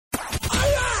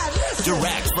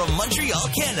Direct from Montreal,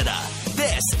 Canada,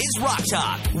 this is Rock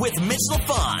Talk with Mitch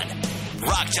LaFon.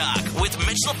 Rock Talk with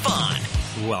Mitch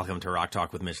LaFon. Welcome to Rock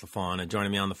Talk with Mitch LaFon.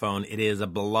 Joining me on the phone, it is a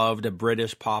beloved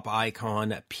British pop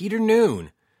icon, Peter Noone.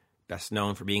 Best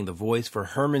known for being the voice for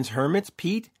Herman's Hermits.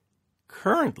 Pete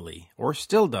currently, or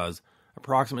still does,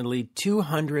 approximately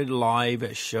 200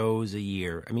 live shows a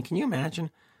year. I mean, can you imagine?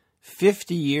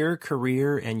 50-year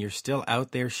career and you're still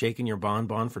out there shaking your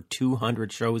bonbon for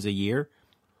 200 shows a year?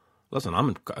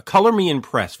 Listen, color me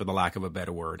impressed, for the lack of a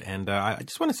better word. And I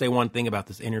just want to say one thing about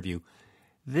this interview.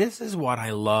 This is what I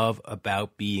love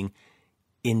about being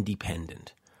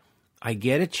independent. I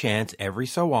get a chance every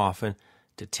so often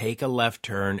to take a left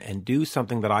turn and do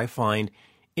something that I find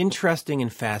interesting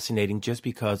and fascinating just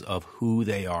because of who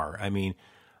they are. I mean,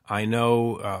 I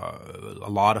know a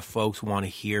lot of folks want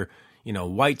to hear,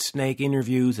 Whitesnake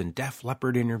interviews and Def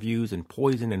Leppard interviews and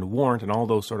Poison and Warrant and all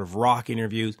those sort of rock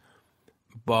interviews.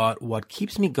 But what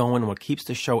keeps me going, what keeps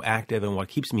the show active, and what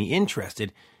keeps me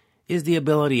interested is the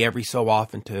ability every so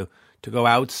often to go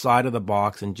outside of the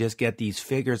box and just get these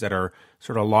figures that are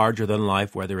sort of larger than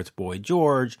life, whether it's Boy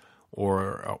George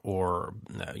or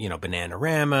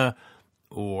Bananarama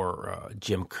or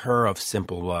Jim Kerr of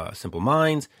Simple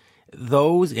Minds.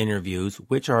 Those interviews,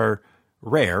 which are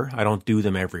rare, I don't do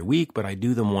them every week, but I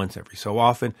do them once every so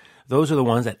often. Those are the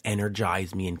ones that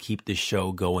energize me and keep the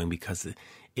show going, because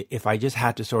if I just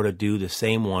had to sort of do the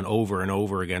same one over and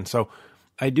over again. So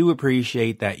I do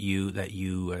appreciate that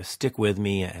you stick with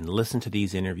me and listen to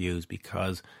these interviews,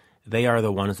 because they are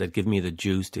the ones that give me the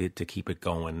juice to keep it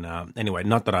going. Anyway,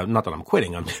 not that I'm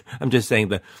quitting. I'm just saying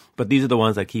that. But these are the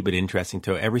ones that keep it interesting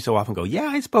to every so often go, yeah,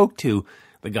 I spoke to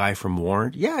the guy from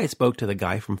Warrant. Yeah, I spoke to the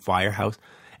guy from Firehouse,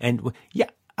 and yeah,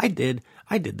 I did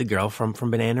the girl from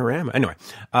Bananarama. Anyway,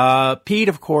 Pete,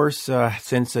 of course,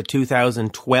 since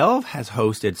 2012 has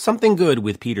hosted Something Good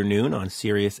with Peter Noone on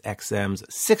Sirius XM's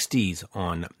 60s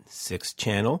on 6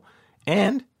 channel.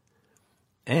 And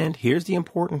here's the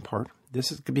important part.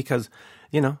 This is because,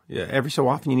 every so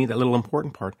often you need that little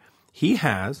important part. He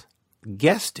has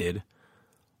guested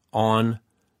on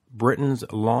Britain's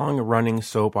long-running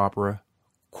soap opera,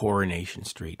 Coronation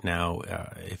Street. Now,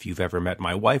 if you've ever met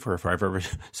my wife, or if I've ever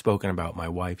spoken about my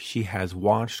wife, she has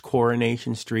watched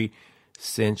Coronation Street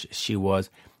since she was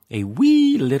a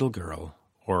wee little girl,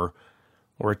 or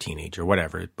a teenager,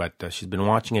 whatever. But she's been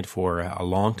watching it for a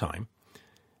long time.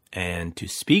 And to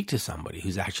speak to somebody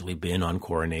who's actually been on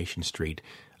Coronation Street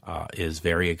is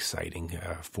very exciting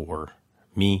for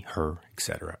me, her,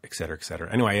 etc., etc.,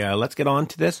 etc. Anyway, let's get on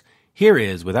to this. Here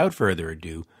is, without further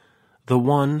ado, the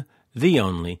one, the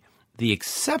only, the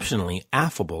exceptionally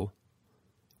affable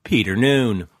Peter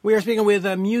Noone. We are speaking with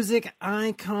music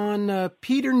icon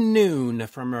Peter Noone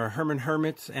from Herman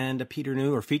Hermits and Peter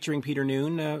Noone, or featuring Peter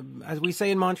Noone, as we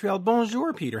say in Montreal.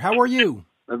 Bonjour, Peter. How are you?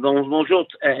 Bonjour.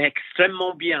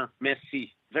 Extrêmement bien.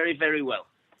 Merci. Very, very well.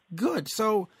 Good.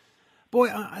 So, boy,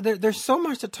 there's so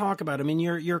much to talk about. I mean,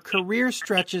 your career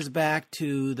stretches back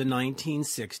to the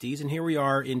 1960s, and here we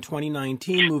are in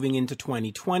 2019, moving into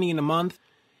 2020 in a month.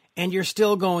 And you're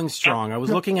still going strong. I was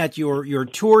looking at your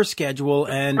tour schedule,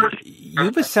 and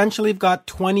you've essentially got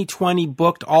 2020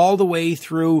 booked all the way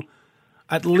through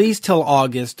at least till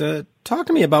August. Talk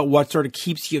to me about what sort of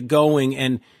keeps you going,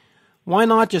 and why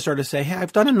not just sort of say, hey,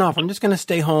 I've done enough. I'm just going to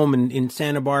stay home in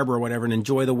Santa Barbara or whatever and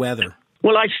enjoy the weather.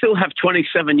 Well, I still have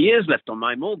 27 years left on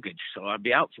my mortgage, so I'll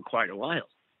be out for quite a while.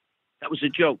 That was a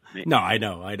joke, Nick. No, I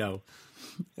know.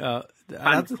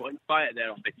 I'm quite quiet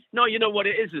there. No, you know what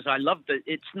it is I love that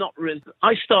it's not really...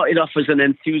 I started off as an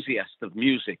enthusiast of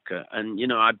music, and,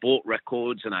 I bought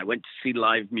records, and I went to see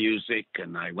live music,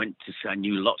 and I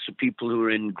knew lots of people who were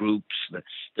in groups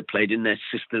that played in their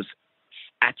sisters'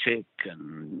 attic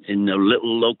and in the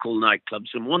little local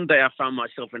nightclubs. And one day I found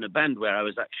myself in a band where I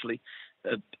was actually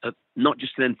not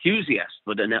just an enthusiast,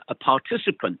 but a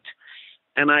participant.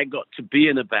 And I got to be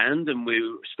in a band, and we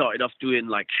started off doing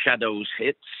like Shadows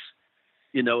hits,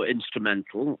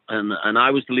 instrumental. And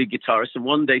I was the lead guitarist. And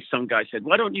one day some guy said,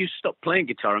 why don't you stop playing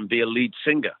guitar and be a lead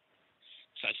singer?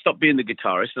 So I stopped being the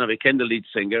guitarist and I became the lead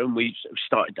singer. And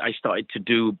I started to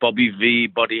do Bobby V,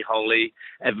 Buddy Holly,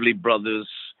 Everly Brothers,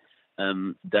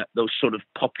 those sort of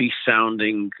poppy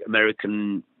sounding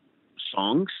American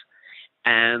songs.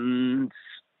 And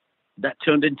that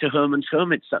turned into Herman's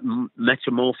Hermits, that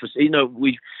metamorphosis.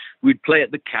 We'd play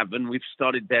at the Cavern. We've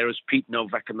started there as Pete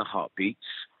Novak and the Heartbeats.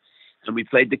 And we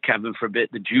played the Cavern for a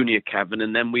bit, the Junior Cavern.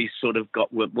 And then we sort of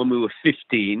got, when we were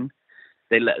 15,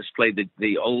 they let us play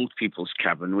the Old People's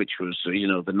Cavern, which was,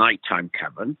 the nighttime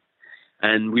cavern.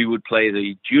 And we would play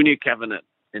the Junior Cavern at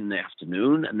in the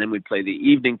afternoon, and then we'd play the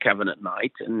evening cavern at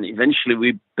night. And eventually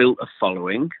we built a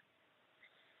following,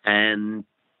 and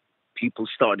people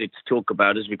started to talk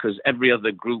about us because every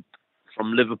other group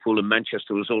from Liverpool and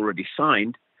Manchester was already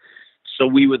signed. So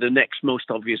we were the next most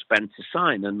obvious band to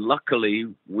sign. And luckily,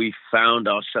 we found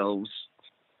ourselves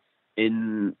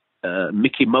in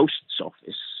Mickey Most's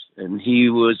office. And he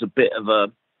was a bit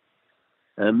of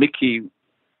Mickey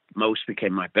Most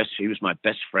became he was my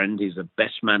best friend. He's the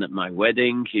best man at my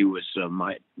wedding. He was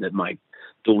my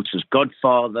daughter's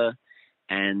godfather.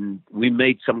 And we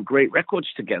made some great records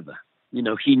together. You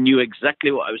know, he knew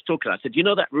exactly what I was talking about. I said, you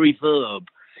know that reverb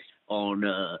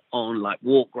on like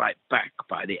Walk Right Back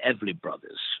by the Everly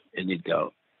Brothers? And he'd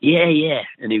go, yeah.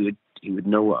 And he would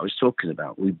know what I was talking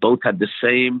about. We both had the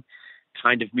same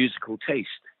kind of musical taste.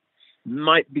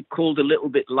 Might be called a little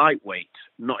bit lightweight,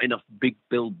 not enough Big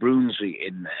Bill Broonzy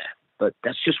in there, but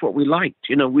that's just what we liked.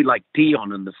 You know, we liked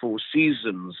Dion and the Four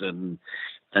Seasons and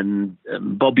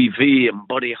Bobby V and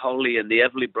Buddy Holly and the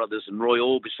Everly Brothers and Roy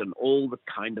Orbison, all the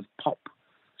kind of pop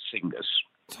singers.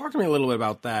 Talk to me a little bit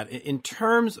about that. In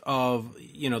terms of,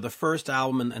 you know, the first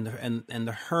album and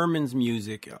the Herman's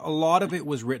music, a lot of it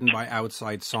was written by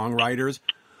outside songwriters.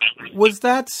 Was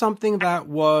that something that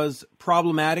was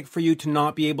problematic for you to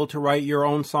not be able to write your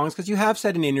own songs? Because you have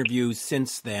said in interviews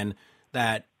since then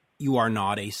that you are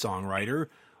not a songwriter.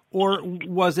 Or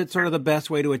was it sort of the best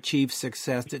way to achieve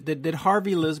success? Did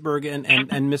Harvey Lisberg and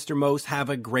Mr. Most have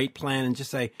a great plan and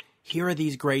just say, here are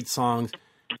these great songs,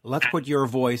 let's put your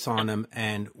voice on them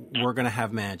and we're going to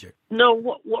have magic? No,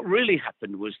 what really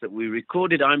happened was that we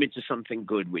recorded I'm Into Something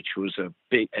Good, which was a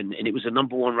big, and it was a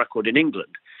number one record in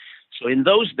England. So in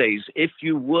those days, if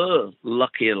you were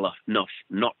lucky enough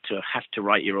not to have to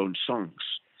write your own songs,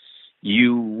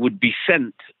 you would be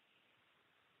sent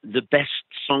the best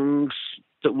songs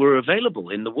that were available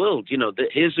in the world. You know,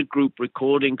 here's a group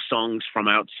recording songs from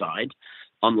outside,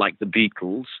 unlike the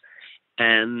Beatles,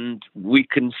 and we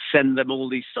can send them all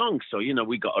these songs. So, you know,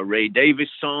 we got a Ray Davies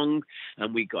song,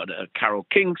 and we got a Carole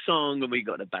King song, and we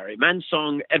got a Barry Mann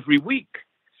song every week.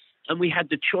 And we had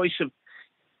the choice of,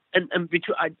 and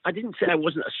between, I didn't say I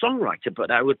wasn't a songwriter, but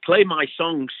I would play my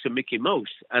songs to Mickey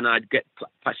Most, and I'd get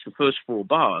past the first 4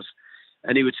 bars,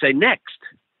 and he would say, next.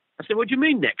 I said, what do you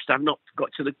mean next? I've not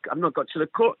got to the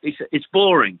chorus. He said, it's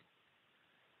boring.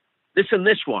 This and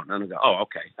this one. And I go, oh,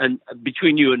 okay. And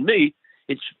between you and me,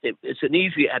 it's an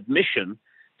easy admission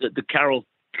that the Carole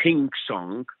King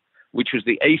song, which was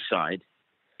the A-side,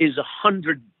 is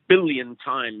 100 billion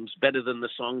times better than the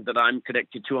song that I'm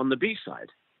connected to on the B-side.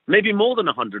 Maybe more than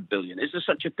 100 billion. Is there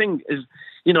such a thing?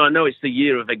 You know, I know it's the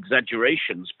year of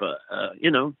exaggerations, but,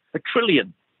 you know, 1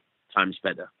 trillion times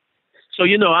better. So,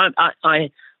 you know, I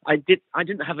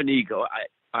didn't have an ego.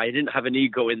 I didn't have an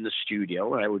ego in the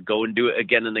studio. I would go and do it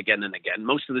again and again and again.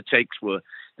 Most of the takes were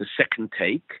the second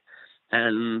take.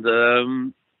 And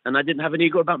I didn't have an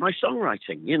ego about my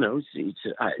songwriting. You know,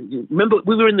 remember,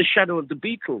 we were in the shadow of the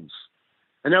Beatles.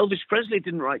 And Elvis Presley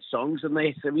didn't write songs. And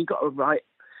they said, we've got to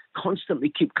constantly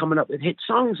keep coming up with hit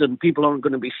songs. And people aren't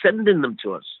going to be sending them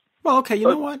to us. Well, okay, you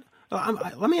know what?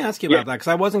 Let me ask you about that, because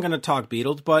I wasn't going to talk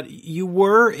Beatles, but you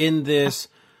were in this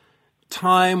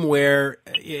time where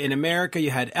in America you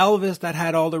had Elvis that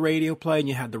had all the radio play, and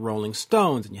you had the Rolling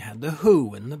Stones, and you had the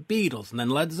Who and the Beatles, and then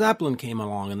Led Zeppelin came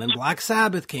along, and then Black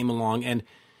Sabbath came along. And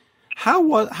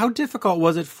how difficult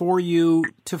was it for you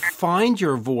to find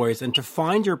your voice and to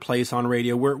find your place on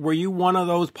radio? Were you one of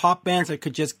those pop bands that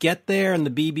could just get there and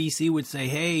the BBC would say,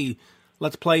 hey,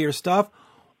 let's play your stuff?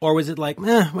 Or was it like,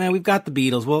 man, we've got the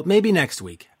Beatles, well, maybe next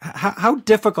week? How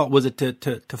difficult was it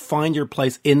to find your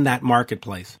place in that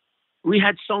marketplace? We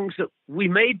had songs that we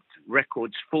made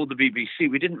records for the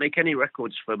BBC. We didn't make any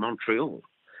records for Montreal.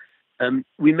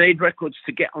 We made records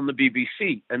to get on the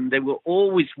BBC, and they were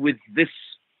always with this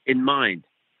in mind.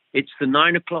 It's the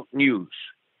 9 o'clock news.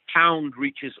 Pound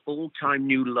reaches all-time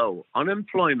new low.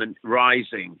 Unemployment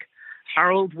rising.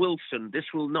 Harold Wilson, this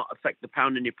will not affect the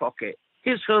pound in your pocket.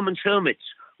 Here's Herman's Hermits.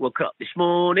 Woke up this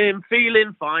morning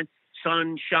feeling fine.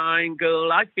 Sunshine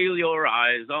girl, I feel your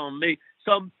eyes on me.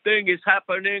 Something is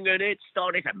happening and it's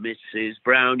starting. And Mrs.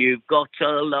 Brown, you've got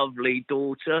a lovely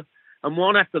daughter. And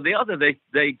one after the other,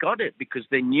 they got it because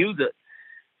they knew that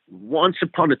once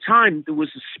upon a time there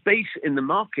was a space in the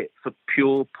market for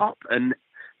pure pop and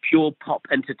pure pop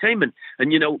entertainment.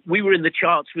 And, you know, we were in the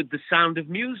charts with The Sound of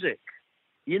Music.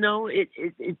 You know, it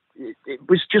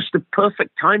was just the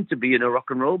perfect time to be in a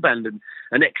rock and roll band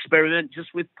and experiment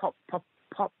just with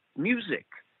pop music.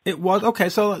 It was okay.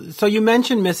 So you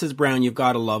mentioned Mrs. Brown. You've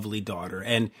got a lovely daughter,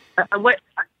 and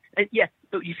yeah.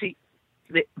 But you see,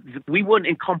 we weren't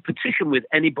in competition with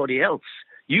anybody else.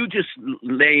 You just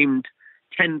named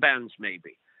 10 bands,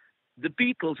 maybe. The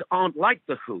Beatles aren't like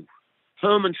The Who.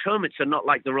 Herman's Hermits are not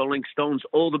like the Rolling Stones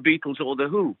or the Beatles or The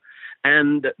Who.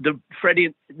 And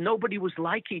Freddie, nobody was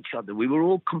like each other. We were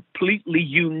all completely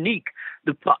unique.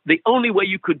 The only way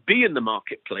you could be in the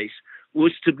marketplace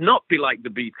was to not be like the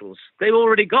Beatles. They've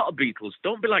already got a Beatles.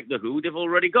 Don't be like The Who. They've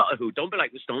already got a Who. Don't be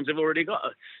like the Stones. They've already got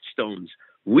a Stones.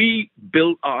 We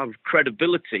built our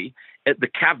credibility at the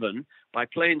Cavern by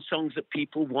playing songs that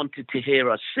people wanted to hear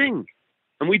us sing.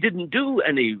 And we didn't do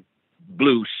any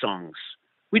blues songs.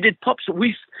 We did pop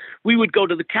songs. We would go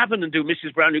to the Cavern and do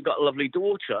Mrs. Brown, Who Got a Lovely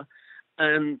Daughter,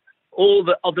 and all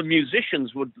the other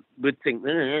musicians would think,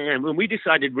 when we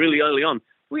decided really early on,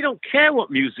 we don't care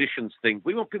what musicians think.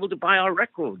 We want people to buy our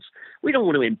records. We don't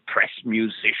want to impress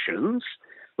musicians.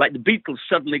 Like the Beatles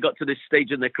suddenly got to this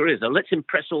stage in their careers. Now let's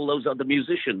impress all those other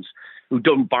musicians who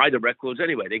don't buy the records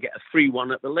anyway. They get a free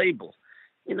one at the label.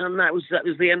 And that was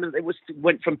the end of it.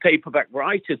 Went from Paperback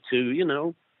Writer to,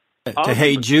 to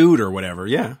Hey Jude or whatever.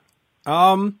 Yeah.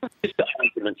 We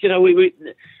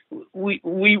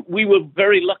were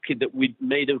very lucky that we'd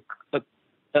made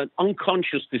an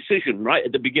unconscious decision right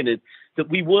at the beginning that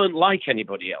we weren't like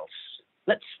anybody else.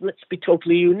 Let's be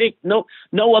totally unique. No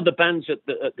other bands at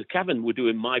the Cavern were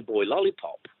doing My Boy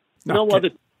Lollipop. No other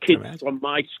kids from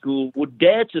my school would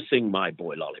dare to sing My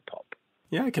Boy Lollipop.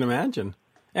 Yeah, I can imagine.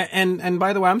 And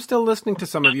by the way, I'm still listening to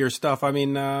some of your stuff. I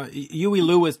mean, Huey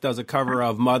Lewis does a cover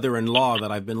of Mother-in-Law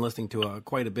that I've been listening to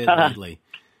quite a bit lately.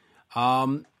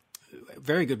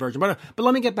 Very good version. But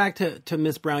let me get back to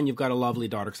Miss Brown, You've Got a Lovely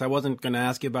Daughter, because I wasn't going to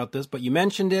ask you about this, but you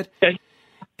mentioned it. Okay.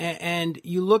 And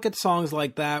you look at songs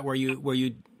like that where you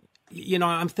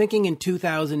I'm thinking in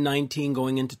 2019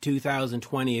 going into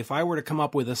 2020, if I were to come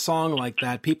up with a song like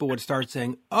that, people would start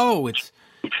saying, "Oh, it's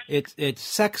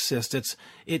sexist.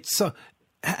 It's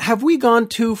have we gone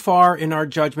too far in our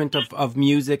judgment of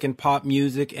music and pop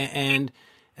music? And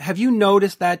have you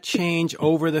noticed that change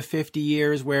over the 50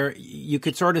 years where you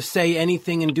could sort of say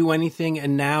anything and do anything,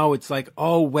 and now it's like,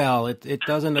 oh well, it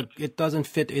doesn't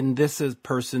fit in this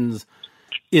person's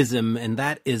ism and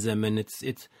that ism, and it's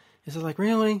like,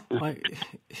 really, like,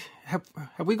 have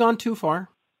we gone too far?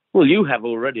 Well, you have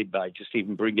already by just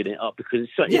even bringing it up, because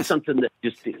it's something that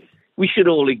we should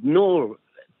all ignore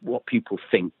what people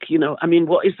think. I mean,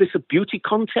 what is this, a beauty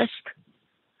contest?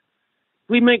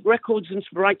 We make records and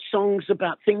write songs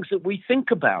about things that we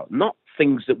think about, not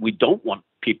things that we don't want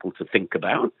people to think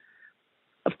about.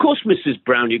 Of course, Mrs.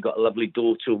 Brown, You Got a Lovely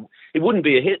Daughter, it wouldn't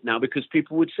be a hit now because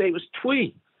people would say it was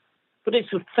twee. But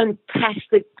it's a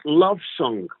fantastic love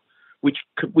song, which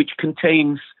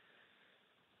contains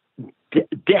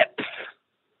depth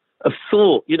of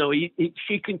thought.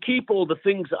 She can keep all the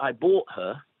things that I bought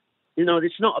her.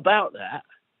 It's not about that.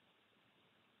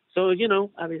 So, I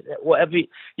mean, whatever,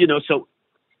 so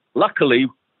luckily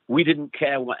we didn't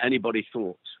care what anybody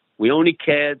thought. We only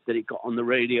cared that it got on the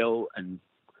radio, and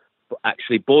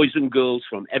actually boys and girls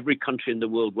from every country in the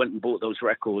world went and bought those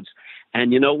records.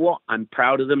 And you know what? I'm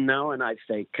proud of them now. And I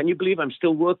say, can you believe I'm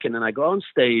still working? And I go on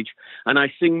stage and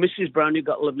I sing Mrs. Brown, You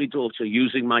Got a Lovely Daughter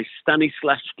using my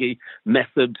Stanislavski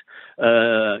method.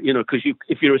 Because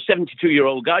if you're a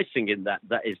 72-year-old guy singing that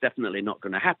is definitely not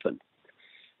going to happen.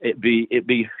 It'd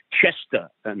be Chester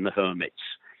and the Hermits.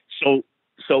 So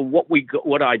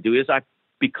what I do is I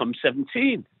become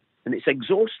 17, and it's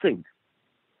exhausting.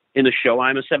 In a show,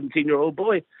 I'm a 17-year-old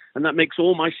boy, and that makes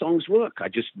all my songs work. I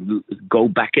just go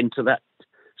back into that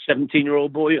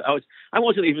 17-year-old boy. I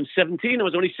wasn't even 17. I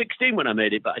was only 16 when I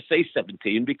made it, but I say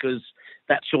 17 because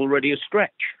that's already a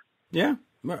stretch. Yeah.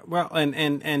 Well,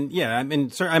 and yeah, I mean,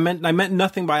 sir, I meant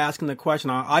nothing by asking the question.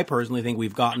 I personally think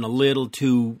we've gotten a little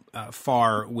too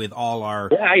far with all our.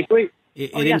 Yeah, I agree.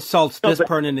 It insults this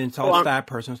person and insults that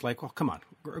person. It's like, well, come on,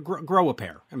 grow a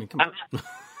pair. I mean, come on.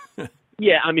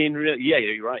 Yeah, I mean, yeah,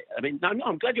 you're right. I mean, no,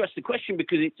 I'm glad you asked the question,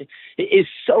 because it is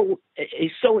so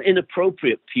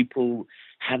inappropriate, people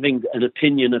having an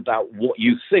opinion about what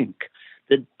you think,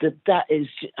 that is,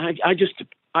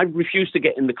 I refuse to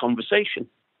get in the conversation.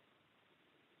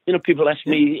 People ask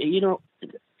me,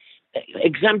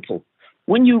 example,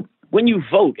 when you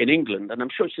vote in England, and I'm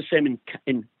sure it's the same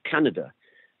in Canada,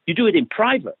 you do it in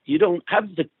private. You don't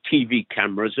have the TV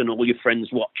cameras and all your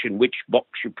friends watching which box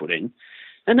you put in.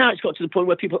 And now it's got to the point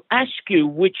where people ask you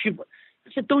I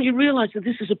said, don't you realize that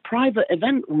this is a private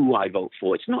event who I vote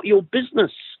for? It's not your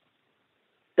business.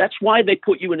 That's why they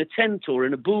put you in a tent or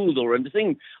in a booth or in a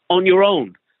thing on your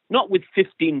own, not with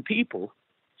 15 people,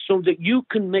 so that you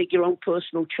can make your own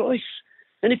personal choice.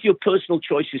 And if your personal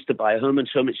choice is to buy a Herman's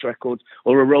Hermits record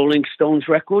or a Rolling Stones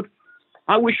record,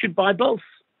 I wish you'd buy both.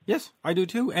 Yes, I do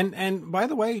too. And by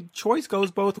the way, choice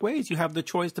goes both ways. You have the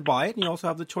choice to buy it, and you also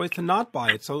have the choice to not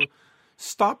buy it. So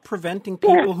stop preventing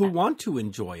people who want to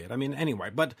enjoy it. I mean, anyway.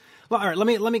 But all right,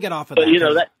 let me get off of that. But you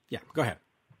know that. Yeah, go ahead.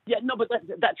 Yeah, no, but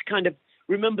that's kind of.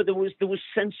 Remember, there was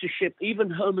censorship. Even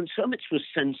Herman's Hermits was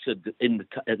censored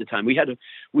at the time. We had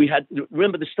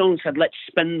remember the Stones had "Let's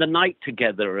Spend the Night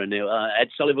Together," and Ed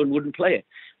Sullivan wouldn't play it.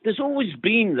 There's always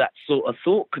been that sort of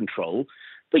thought control,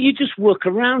 but you just work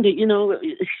around it. You know,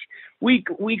 we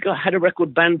had a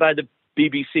record banned by the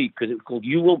BBC because it was called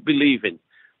 "You Won't Believe In,"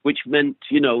 which meant,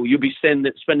 you know, you'll be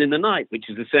spending the night, which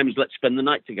is the same as "Let's Spend the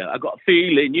Night Together." I got a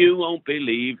feeling you won't be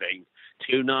leaving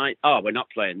tonight. Oh, we're not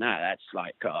playing that. That's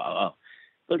like, oh.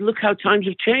 But look how times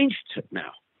have changed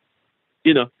now.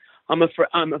 You know, I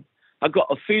got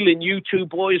a feeling you two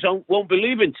boys won't be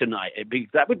leaving tonight.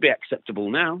 That would be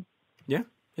acceptable now. Yeah,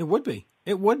 it would be.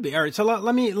 It would be. All right, so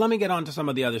let me get on to some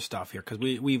of the other stuff here because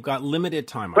we've got limited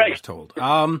time. I was told.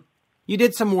 You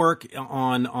did some work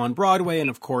on Broadway and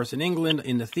of course in England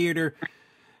in the theater.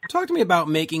 Talk to me about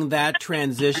making that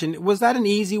transition. Was that an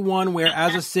easy one where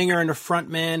as a singer and a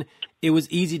frontman, it was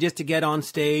easy just to get on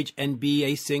stage and be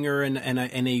a singer and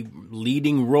a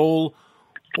leading role?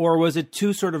 Or was it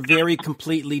two sort of very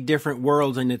completely different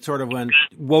worlds and it sort of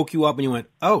woke you up and you went,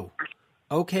 oh,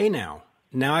 okay, now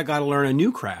I got to learn a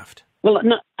new craft? Well,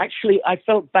 no, actually, I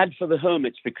felt bad for the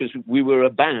Hermits because we were a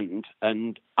band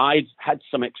and I'd had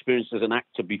some experience as an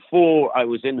actor before I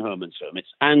was in Herman's Hermits.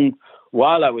 And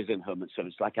while I was in Herman's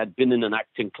Hermits, like I'd been in an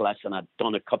acting class and I'd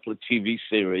done a couple of TV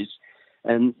series.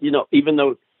 And, you know,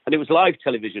 and it was live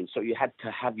television, so you had to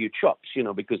have your chops, you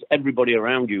know, because everybody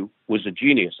around you was a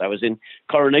genius. I was in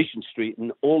Coronation Street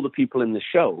and all the people in the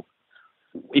show,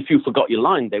 if you forgot your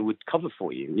line, they would cover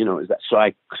for you. You know,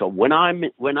 so when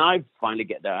I finally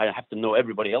get there, I have to know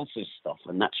everybody else's stuff,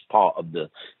 and that's part of the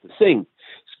thing.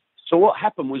 So what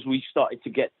happened was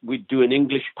we'd do an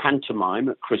English pantomime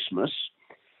at Christmas,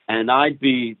 and I'd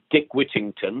be Dick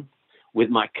Whittington with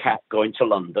my cat going to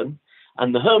London,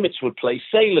 and the Hermits would play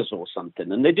sailors or something,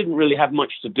 and they didn't really have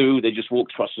much to do. They just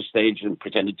walked across the stage and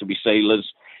pretended to be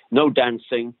sailors, no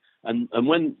dancing. And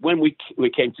when we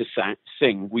came to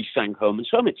sing, we sang Herman's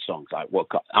Hermit songs like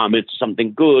 "I'm Into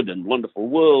Something Good" and "Wonderful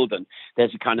World" and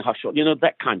 "There's a Kind of Hush," you know,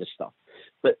 that kind of stuff.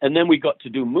 And then we got to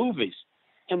do movies.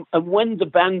 And when the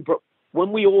band in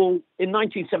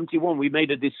 1971, we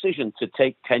made a decision to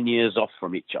take 10 years off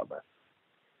from each other.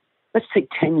 Let's take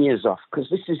 10 years off because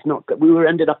this is not good. We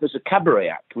ended up as a cabaret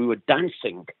act. We were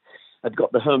dancing. I'd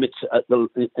got the Hermits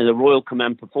in the Royal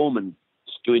Command Performance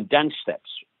doing dance steps.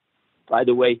 By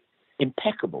the way,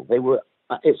 impeccable. They were.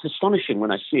 It's astonishing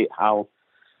when I see it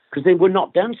because they were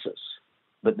not dancers,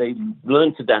 but they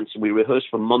learned to dance, and we rehearsed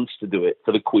for months to do it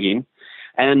for the Queen.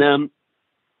 And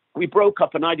we broke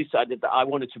up, and I decided that I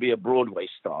wanted to be a Broadway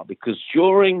star because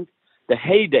during the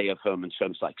heyday of Herman's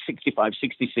Hermits, like 65,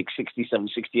 66, 67,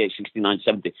 68, 69,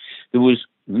 70, there was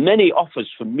many offers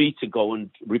for me to go and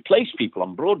replace people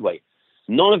on Broadway.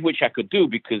 None of which I could do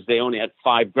because they only had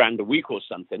 $5,000 a week or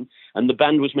something, and the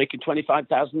band was making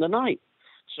 $25,000 a night.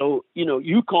 So, you know,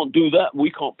 you can't do that.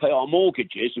 We can't pay our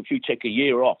mortgages if you take a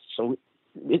year off. So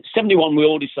in 71, we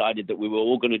all decided that we were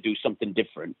all going to do something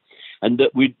different, and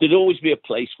that there'd always be a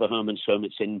place for Herman's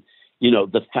Hermits in, you know,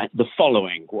 the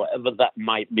following, whatever that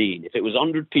might mean. If it was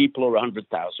 100 people or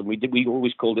 100,000, we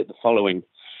always called it the following.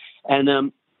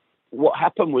 And what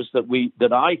happened was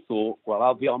that I thought, well,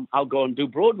 I'll go and do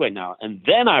Broadway now. And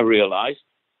then I realized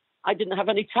I didn't have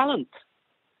any talent.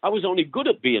 I was only good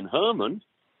at being Herman,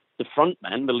 the front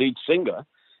man, the lead singer.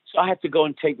 So I had to go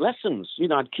and take lessons. You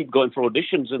know, I'd keep going for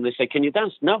auditions and they say, can you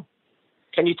dance? No.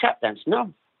 Can you tap dance?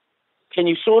 No. Can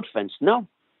you sword fence? No.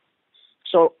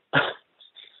 So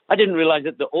I didn't realize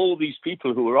that all these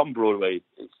people who were on Broadway,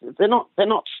 they're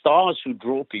not stars who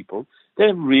draw people.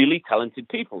 They're really talented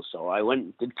people. So I went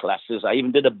and did classes. I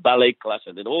even did a ballet class.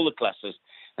 I did all the classes.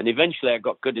 And eventually I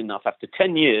got good enough. After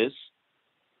 10 years,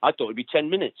 I thought it'd be 10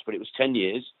 minutes, but it was 10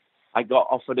 years. I got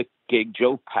offered a gig.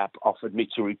 Joe Papp offered me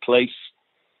to replace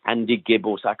Andy Gibb,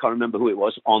 or I can't remember who it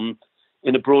was,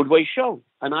 in a Broadway show.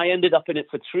 And I ended up in it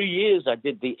for 3 years. I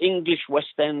did the English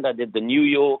West End. I did the New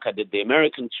York. I did the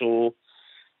American tour.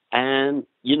 And,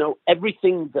 you know,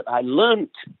 everything that I learned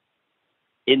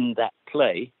in that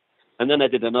play. And then I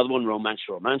did another one, Romance,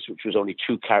 which was only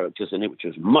 2 characters in it, which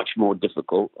was much more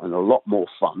difficult and a lot more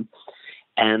fun.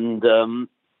 And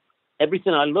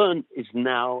everything I learned is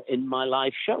now in my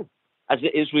live show, as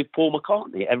it is with Paul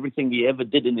McCartney. Everything he ever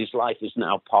did in his life is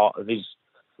now part of his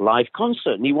live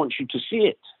concert, and he wants you to see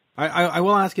it. I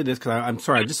will ask you this because I'm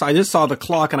sorry. I just saw the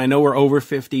clock and I know we're over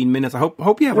 15 minutes. I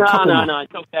hope you have a couple more. No,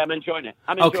 it's okay. I'm enjoying it.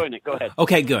 Enjoying it. Go ahead.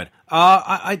 Okay, good.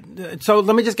 So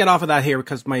let me just get off of that here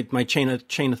because my chain of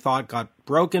thought got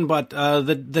broken. But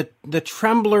the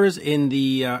Tremblers in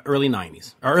the early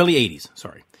 90s or early 80s,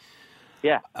 sorry.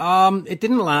 Yeah. It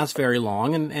didn't last very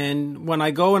long, and when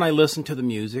I go and I listen to the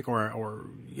music or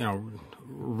you know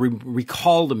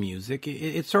recall the music,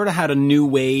 it sort of had a new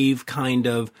wave kind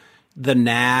of. The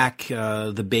Knack,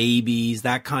 the Babies,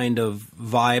 that kind of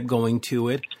vibe going to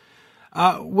it.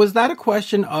 Was that a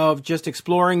question of just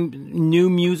exploring new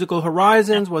musical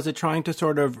horizons? Was it trying to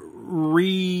sort of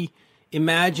reimagine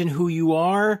who you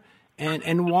are?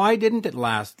 And why didn't it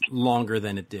last longer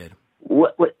than it did?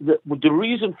 The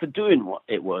reason for doing what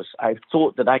it was, I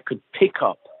thought that I could pick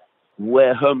up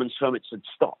where Herman's Hermits had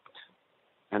stopped.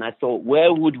 And I thought,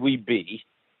 where would we be?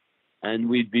 And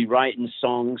we'd be writing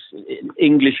songs,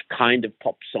 English kind of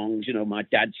pop songs, you know, My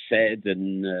Dad Said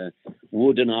and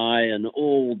Wood and I and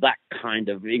all that kind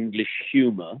of English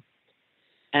humor.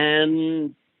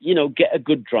 And, you know, get a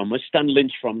good drummer. Stan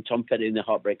Lynch from Tom Petty and the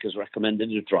Heartbreakers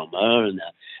recommended a drummer.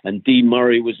 And Dee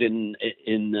Murray was in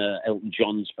Elton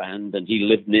John's band and he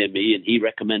lived near me and he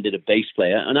recommended a bass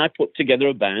player. And I put together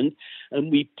a band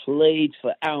and we played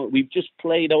for hours. We've just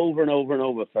played over and over and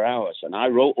over for hours. And I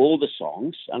wrote all the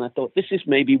songs and I thought this is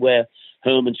maybe where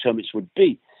Herman's Hermits would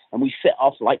be. And we set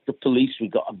off like the Police. We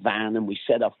got a van and we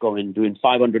set off doing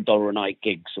 $500 a night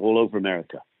gigs all over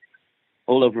America.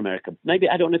 All over America. Maybe,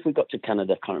 I don't know if we got to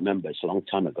Canada, I can't remember. It's a long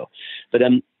time ago. But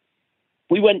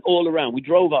we went all around. We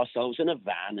drove ourselves in a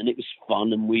van and it was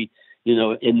fun. And we, you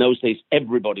know, in those days,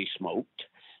 everybody smoked.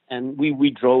 And we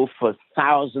drove for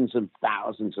thousands and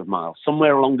thousands of miles.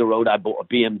 Somewhere along the road, I bought a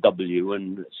BMW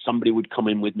and somebody would come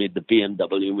in with me, the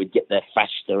BMW. We'd get there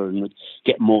faster and we'd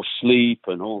get more sleep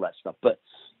and all that stuff. But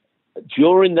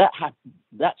during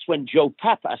that's when Joe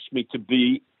Papp asked me to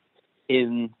be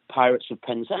in Pirates of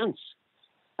Penzance.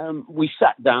 We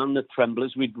sat down, the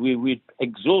Tremblers, we'd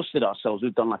exhausted ourselves.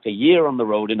 We'd done like a year on the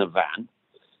road in a van.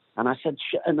 And I said,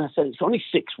 it's only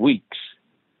 6 weeks.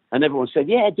 And everyone said,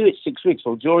 yeah, do it 6 weeks.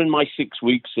 Well, during my 6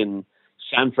 weeks in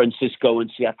San Francisco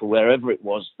and Seattle, wherever it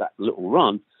was, that little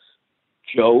run,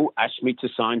 Joe asked me to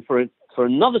sign for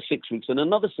another 6 weeks and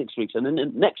another 6 weeks. And then the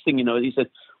next thing you know, he said,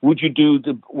 would you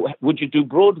do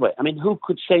Broadway? I mean, who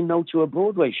could say no to a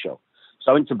Broadway show?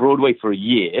 So I went to Broadway for a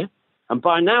year. And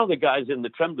by now, the guys in the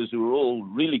Tremblers, who were all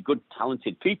really good,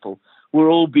 talented people, were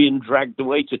all being dragged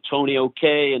away to Tony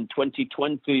O'Kay and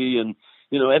 2020 and,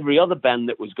 you know, every other band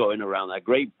that was going around there.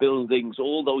 Great Buildings,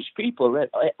 all those people,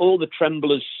 all the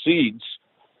Tremblers' seeds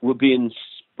were being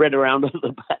spread around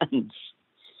other bands.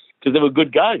 Because they were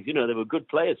good guys, you know, they were good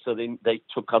players. So they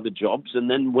took other jobs. And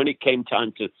then when it came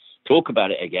time to talk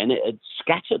about it again, it had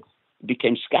scattered. It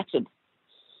became scattered.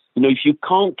 You know, if you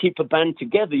can't keep a band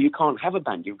together, you can't have a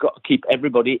band. You've got to keep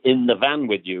everybody in the van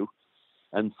with you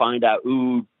and find out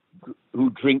who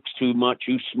drinks too much,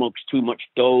 who smokes too much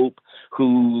dope,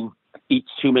 who eats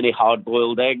too many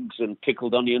hard-boiled eggs and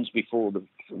pickled onions before the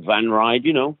van ride,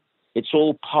 you know. It's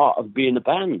all part of being a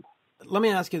band. Let me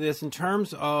ask you this, in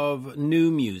terms of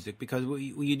new music, because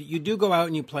you do go out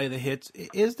and you play the hits.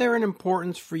 Is there an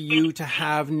importance for you to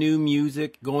have new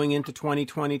music going into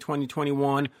 2020,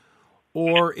 2021?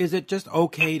 Or is it just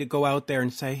okay to go out there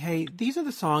and say, hey, these are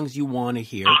the songs you want to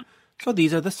hear, so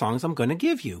these are the songs I'm going to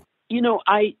give you? You know,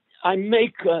 I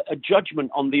make a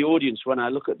judgment on the audience when I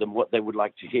look at them, what they would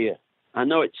like to hear. I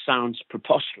know it sounds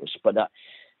preposterous, but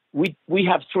we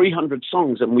have 300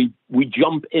 songs and we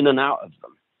jump in and out of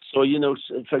them. So, you know,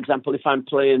 for example, if I'm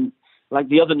playing, like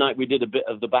the other night we did a bit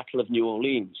of the Battle of New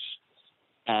Orleans.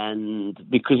 And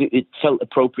because it felt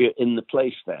appropriate in the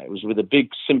place there. It was with a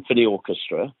big symphony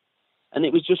orchestra. And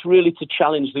it was just really to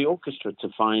challenge the orchestra to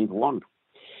find one.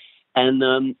 And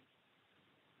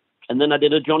then I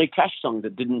did a Johnny Cash song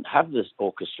that didn't have this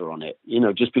orchestra on it, you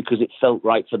know, just because it felt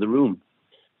right for the room.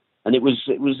 And it was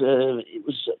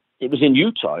in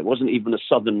Utah. It wasn't even a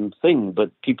southern thing, but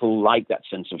people like that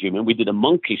sense of humor. We did a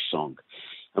Monkees song,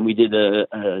 and we did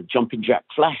a Jumpin' Jack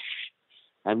Flash,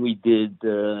 and we did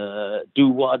Do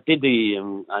What Diddy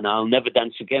and I'll Never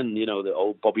Dance Again, you know, the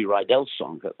old Bobby Rydell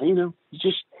song. You know,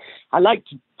 I like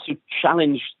to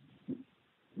challenge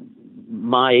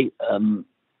my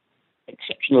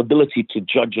exceptional ability to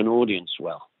judge an audience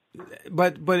well.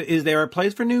 But is there a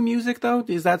place for new music, though?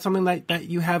 Is that something that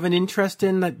you have an interest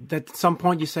in, that at some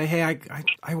point you say, hey,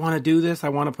 I want to do this. I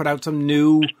want to put out some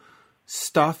new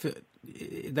stuff.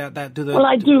 That do the Well,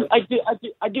 I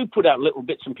do put out little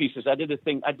bits and pieces. I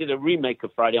did a remake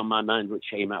of Friday on My Mind, which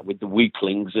came out with the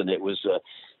Weaklings, and it was,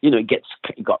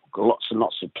 it got lots and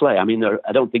lots of play. I mean,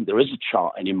 I don't think there is a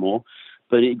chart anymore,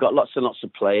 but it got lots and lots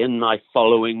of play, and my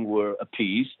following were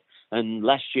appeased. And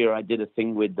last year I did a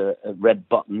thing with a Red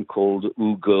Button called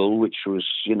Ooh Girl, which was,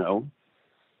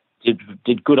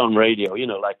 did good on radio,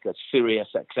 like a Sirius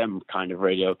XM kind of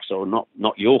radio. So not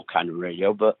your kind of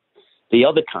radio, but the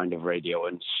other kind of radio,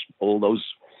 and all those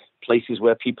places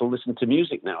where people listen to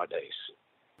music nowadays.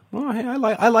 Well, hey,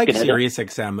 I like Sirius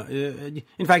XM.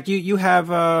 In fact, you have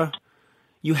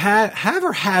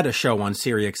had a show on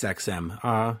Sirius XM.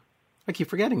 I keep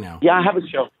forgetting now. Yeah, I have a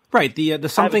show. Right, the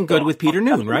Something Good with Peter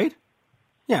Noon, right?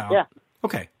 Yeah. Yeah.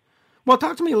 Okay. Well,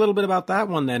 talk to me a little bit about that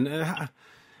one then.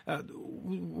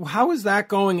 How is that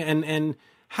going, and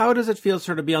how does it feel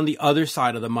sort of be on the other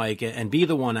side of the mic and be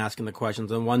the one asking the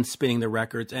questions and one spinning the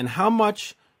records? And how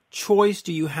much choice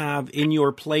do you have in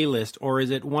your playlist, or is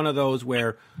it one of those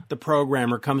where the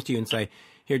programmer comes to you and say,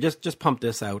 "Here, just pump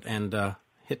this out and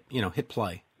hit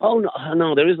play"? Oh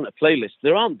no, there isn't a playlist.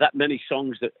 There aren't that many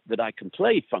songs that I can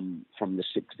play from the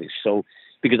 60s. So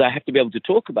because I have to be able to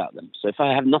talk about them. So if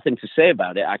I have nothing to say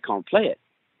about it, I can't play it.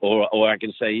 Or I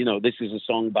can say, this is a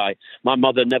song by my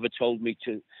mother.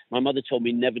 My mother told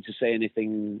me never to say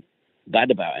anything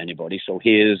bad about anybody. So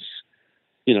here's,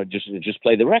 just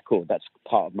play the record. That's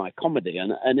part of my comedy,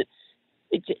 and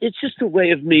it's just a way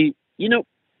of me.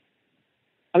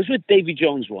 I was with Davy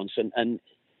Jones once, and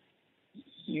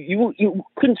you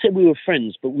couldn't say we were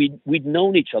friends, but we'd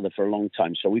known each other for a long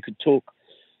time, so we could talk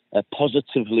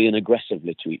positively and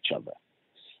aggressively to each other.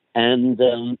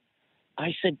 And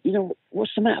I said,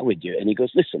 what's the matter with you? And he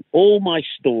goes, listen, all my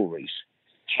stories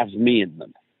have me in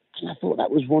them. And I thought that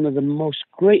was one of the most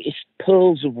greatest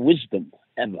pearls of wisdom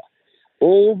ever.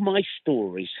 All my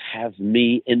stories have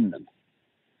me in them.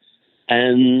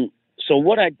 And so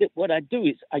what I do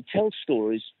is I tell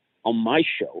stories on my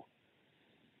show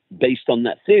based on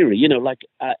that theory. Like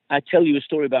I tell you a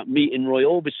story about meeting Roy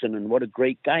Orbison and what a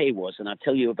great guy he was. And I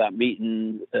tell you about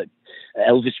meeting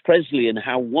Elvis Presley and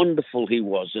how wonderful he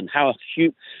was and how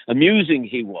amusing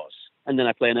he was. And then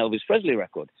I play an Elvis Presley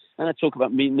record. And I talk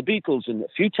about meeting the Beatles. And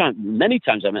many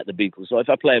times I met the Beatles. So if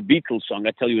I play a Beatles song,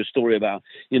 I tell you a story about,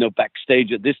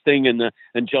 backstage at this thing. And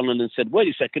John Lennon said, wait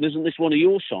a second, isn't this one of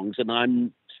your songs? And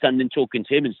I'm standing talking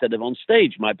to him instead of on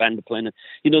stage. My band are playing.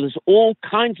 There's all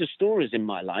kinds of stories in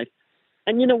my life.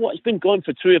 And you know what? It's been going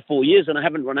for 3 or 4 years and I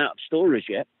haven't run out of stories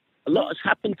yet. A lot has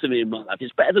happened to me in my life.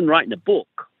 It's better than writing a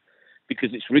book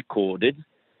because it's recorded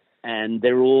and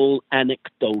they're all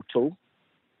anecdotal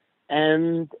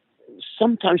and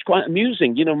sometimes quite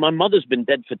amusing. My mother's been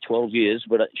dead for 12 years,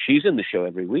 but she's in the show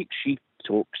every week. She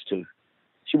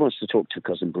wants to talk to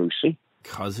Cousin Brucey.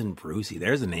 Cousin Brucey.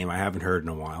 There's a name I haven't heard in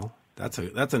a while. That's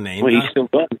a name. Well, he's still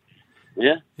going.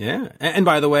 Yeah. Yeah. And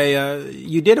by the way,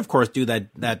 you did, of course, do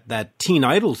that Teen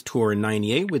Idols tour in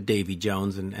 '98 with Davy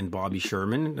Jones and Bobby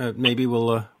Sherman. Maybe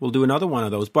we'll do another one of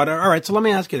those. But all right, so let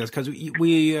me ask you this, because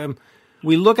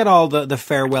we look at all the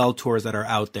farewell tours that are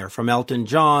out there, from Elton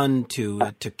John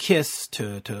to Kiss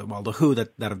to the Who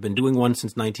that have been doing one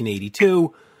since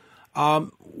 1982.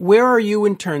 Where are you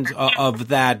in terms of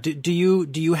that? Do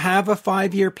you have a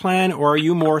 5-year plan, or are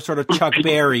you more sort of Chuck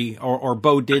Berry or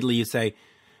Bo Diddley? You say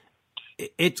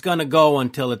it's going to go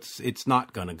until it's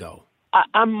not going to go.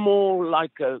 I'm more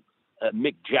like a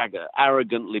Mick Jagger,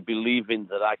 arrogantly believing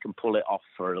that I can pull it off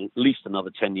for at least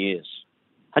another 10 years.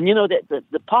 And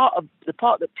the part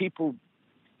that people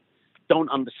don't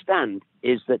understand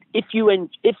is that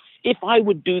if I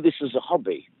would do this as a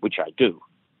hobby, which I do.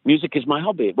 Music is my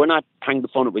hobby. When I hang the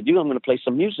phone up with you, I'm going to play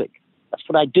some music. That's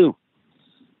what I do.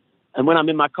 And when I'm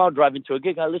in my car driving to a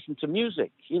gig, I listen to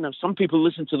music. Some people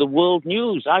listen to the world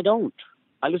news. I don't.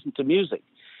 I listen to music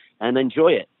and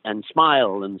enjoy it and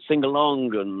smile and sing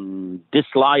along and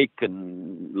dislike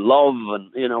and love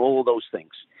and, all those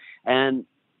things. And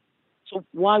so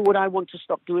why would I want to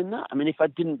stop doing that? I mean, if I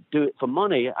didn't do it for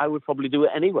money, I would probably do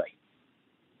it anyway.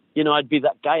 I'd be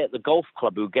that guy at the golf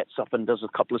club who gets up and does a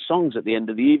couple of songs at the end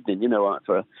of the evening,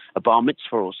 for a bar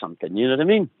mitzvah or something. You know what I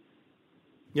mean?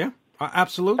 Yeah,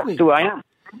 absolutely. That's who I am.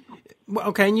 Well,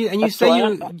 okay, and you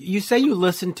say you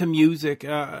listen to music.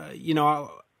 When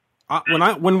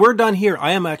we're done here,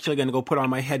 I am actually going to go put on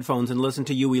my headphones and listen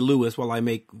to Huey Lewis while I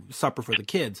make supper for the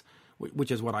kids,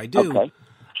 which is what I do. Okay.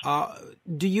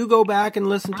 Do you go back and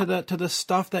listen to the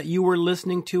stuff that you were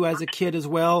listening to as a kid as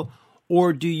well?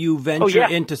 Or do you venture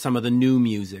into some of the new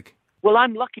music? Well,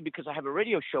 I'm lucky because I have a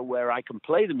radio show where I can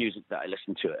play the music that I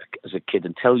listened to as a kid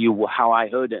and tell you how I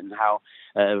heard it and how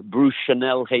Bruce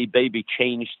Chanel, Hey Baby,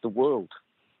 changed the world.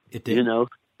 It did. You know,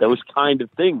 those kind of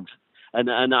things. And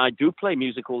I do play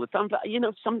music all the time. But, you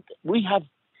know, we have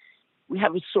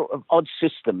a sort of odd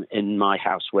system in my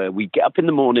house where we get up in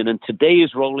the morning, and today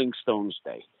is Rolling Stones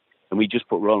Day. And we just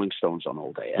put Rolling Stones on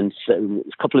all day. And so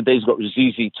a couple of days ago, it was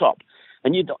ZZ Top.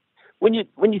 And when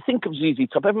you think of ZZ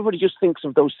Top, everybody just thinks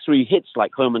of those three hits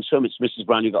like Herman's Hermits, Mrs.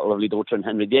 Brown, You Got a Lovely Daughter, and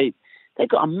Henry VIII. They've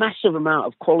got a massive amount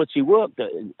of quality work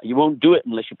that you won't do it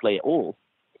unless you play it all.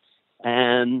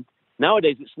 And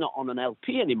nowadays, it's not on an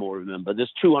LP anymore, remember.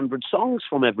 There's 200 songs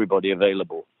from everybody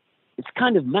available. It's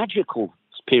kind of magical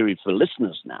period for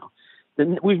listeners now.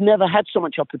 We've never had so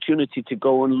much opportunity to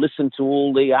go and listen to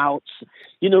all the outs.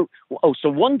 You know, so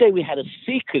one day we had a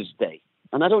Seekers Day.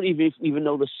 And I don't even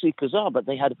know the Seekers are, but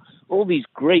they had all these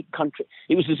great country.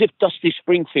 It was as if Dusty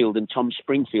Springfield and Tom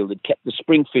Springfield had kept the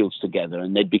Springfields together,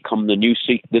 and they'd become the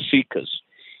Seekers.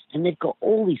 And they've got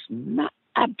all these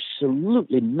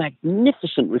absolutely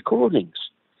magnificent recordings,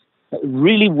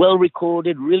 really well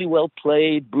recorded, really well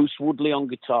played. Bruce Woodley on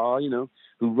guitar, you know,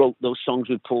 who wrote those songs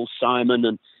with Paul Simon,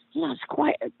 and you know, it's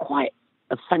quite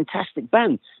a fantastic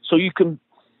band. So you can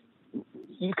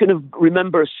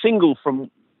remember a single from.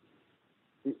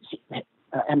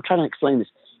 I'm trying to explain this.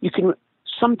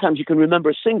 Sometimes you can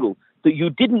remember a single that you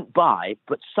didn't buy,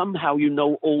 but somehow you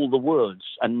know all the words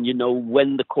and you know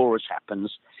when the chorus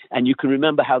happens, and you can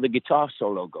remember how the guitar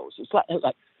solo goes. It's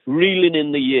like Reeling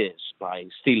in the Years by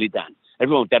Steely Dan.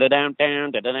 Everyone da da down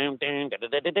down da da down down da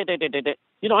da da da da da da.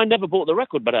 You know, I never bought the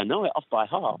record, but I know it off by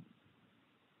heart.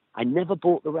 I never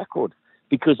bought the record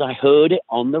because I heard it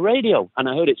on the radio, and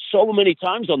I heard it so many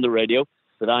times on the radio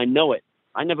that I know it.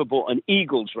 I never bought an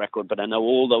Eagles record, but I know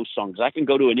all those songs. I can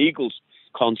go to an Eagles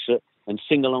concert and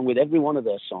sing along with every one of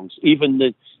their songs, even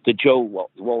the Joe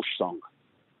Walsh song.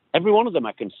 Every one of them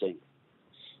I can sing.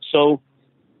 So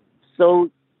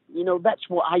you know, that's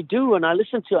what I do, and I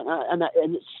listen to it,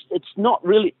 and it's not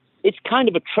really. It's kind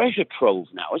of a treasure trove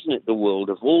now, isn't it? The world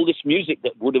of all this music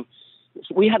that would have.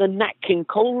 We had a Nat King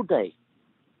Cole Day,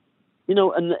 you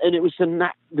know, and it was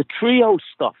the trio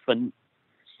stuff and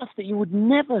stuff that you would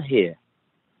never hear.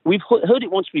 We've heard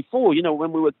it once before, you know,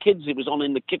 when we were kids, it was on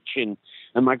in the kitchen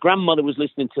and my grandmother was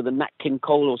listening to the Nat King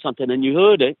Cole or something and you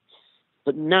heard it,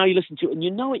 but now you listen to it and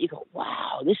you know it, you go,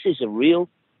 wow, this is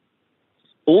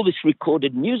all this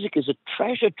recorded music is a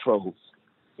treasure trove.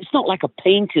 It's not like a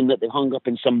painting that they hung up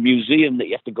in some museum that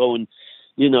you have to go and,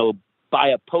 you know, buy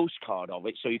a postcard of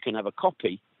it so you can have a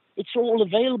copy. It's all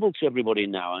available to everybody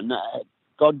now, and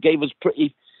God gave us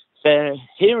pretty fair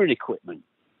hearing equipment.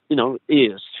 You know,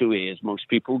 two ears, most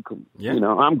people. Yeah. You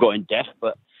know, I'm going deaf,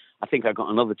 but I think I got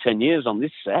another 10 years on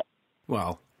this set.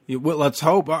 Well, let's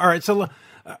hope. All right, so,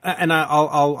 and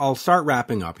I'll start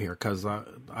wrapping up here because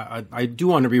I do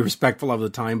want to be respectful of the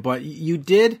time, but you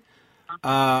did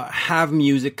have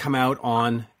music come out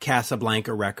on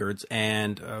Casablanca Records,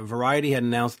 and Variety had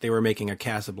announced they were making a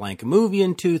Casablanca movie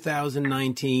in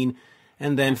 2019,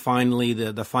 and then finally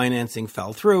the financing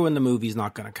fell through and the movie's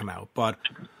not going to come out. But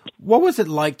what was it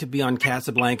like to be on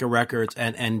Casablanca Records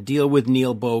and deal with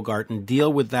Neil Bogart and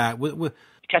deal with that?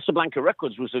 Casablanca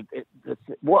Records was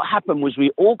what happened was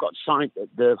we all got signed.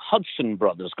 The Hudson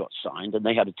brothers got signed, and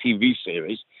they had a TV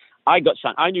series. I got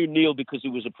signed. I knew Neil because he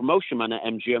was a promotion man at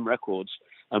MGM Records,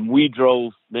 and we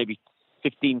drove maybe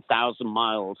 15,000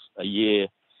 miles a year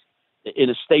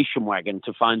in a station wagon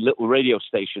to find little radio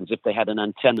stations. If they had an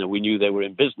antenna, we knew they were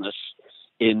in business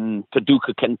in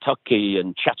Paducah, Kentucky,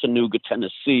 and Chattanooga,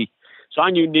 Tennessee. So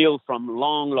I knew Neil from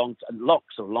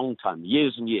lots of long time,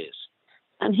 years and years.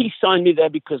 And he signed me there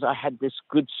because I had this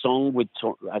good song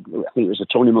I think it was a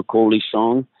Tony McCauley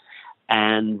song.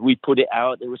 And we put it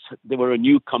out. They were a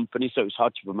new company, so it was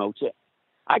hard to promote it.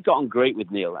 I got on great with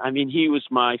Neil. I mean, he was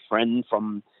my friend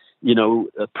from, you know,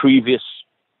 a previous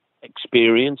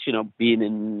experience. You know, being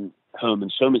in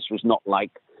Herman's Hermits was not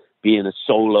like being a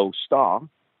solo star.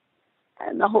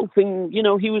 And the whole thing, you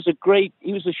know, he was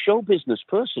a show business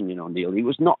person, you know, Neil. He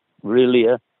was not really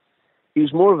he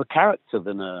was more of a character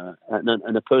than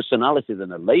a personality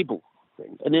than a label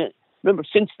thing. And remember,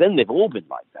 since then, they've all been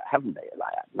like that, haven't they?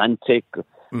 Like Atlantic.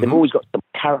 Mm-hmm. They've always got some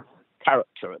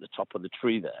character at the top of the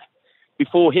tree there.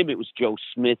 Before him, it was Joe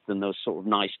Smith and those sort of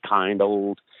nice, kind,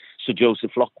 old Sir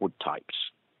Joseph Lockwood types.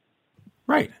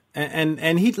 Right.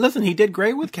 And he did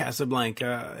great with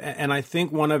Casablanca. And I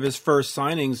think one of his first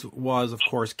signings was, of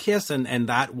course, Kiss. And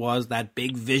that was that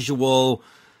big visual,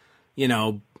 you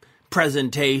know,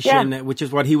 presentation, which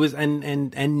is what he was.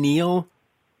 And Neil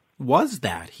was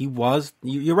that. He was,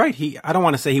 you're right. I don't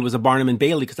want to say he was a Barnum and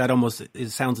Bailey because that almost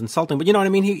sounds insulting, but you know what I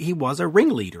mean? He was a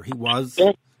ringleader. He was.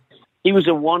 Yeah. He was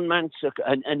a one-man circus,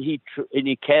 and he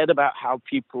cared about how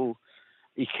people,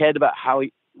 he cared about how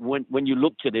when you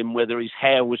looked at him, whether his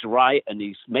hair was right and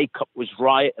his makeup was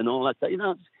right and all that. You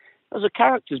know, those are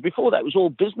characters. Before that, it was all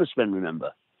businessmen,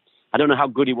 remember? I don't know how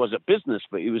good he was at business,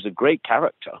 but he was a great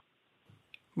character.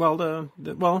 Well,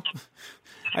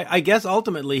 I guess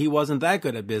ultimately he wasn't that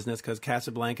good at business because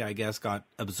Casablanca, I guess, got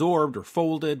absorbed or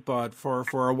folded. But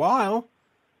for a while,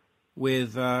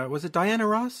 with was it Diana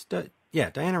Ross?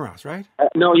 Diana Ross, right? I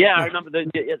remember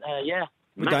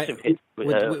massive hit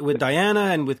with Diana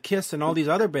and with Kiss and all these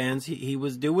other bands. He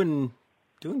was doing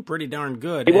pretty darn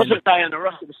good. It wasn't Diana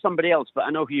Ross; it was somebody else. But I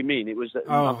know who you mean. It was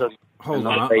another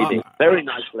lady, very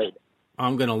nice lady.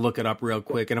 I'm going to look it up real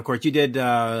quick. And, of course, you did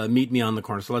Meet Me on the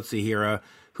Corner. So let's see here.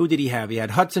 Who did he have? He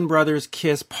had Hudson Brothers,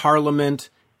 Kiss,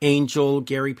 Parliament, Angel,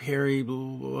 Gary Perry. Blah,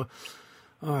 blah, blah.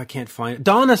 Oh, I can't find it.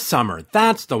 Donna Summer.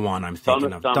 That's the one I'm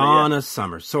thinking of. Donna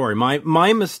Summer. Sorry,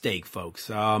 my mistake, folks.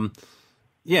 So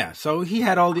he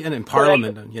had all the... And in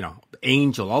Parliament,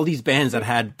 Angel, all these bands that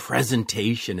had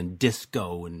presentation and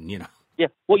disco and, Yeah,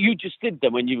 what you just did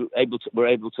then when you were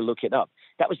able to look it up,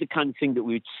 that was the kind of thing that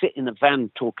we'd sit in the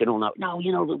van talking all night. No,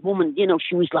 the woman,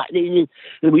 she was like,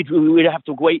 we'd have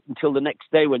to wait until the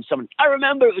next day when someone, I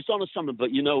remember it was Donna Summer, but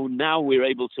now we're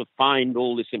able to find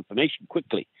all this information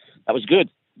quickly. That was good.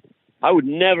 I would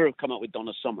never have come up with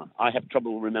Donna Summer. I have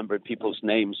trouble remembering people's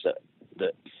names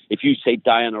that if you say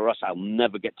Diana Ross, I'll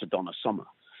never get to Donna Summer.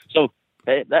 So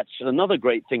that's another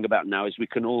great thing about now is we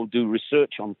can all do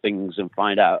research on things and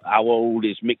find out how old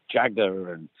is Mick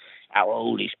Jagger and how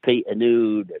old is Peter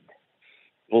Nude and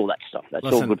all that stuff. That's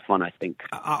all good fun, I think.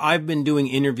 I've been doing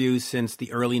interviews since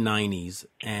the early 90s,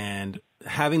 and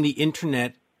having the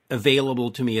internet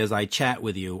available to me as I chat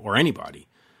with you or anybody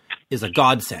is a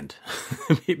godsend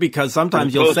because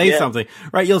sometimes you'll say something,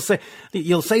 right? You'll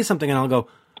say something and I'll go,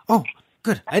 oh,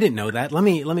 good. I didn't know that. Let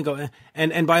me go.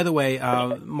 And by the way,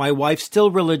 my wife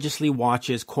still religiously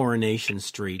watches Coronation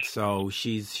Street, so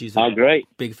she's a great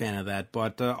big fan of that.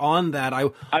 But on that, I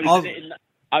was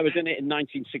in it in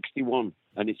 1961,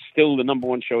 and it's still the number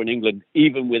one show in England,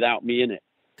 even without me in it.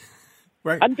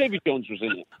 Right. And David Jones was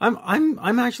in it.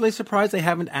 I'm actually surprised they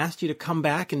haven't asked you to come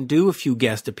back and do a few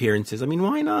guest appearances. I mean,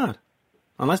 why not?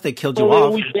 Unless they killed you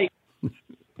off.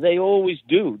 They always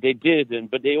do. They did,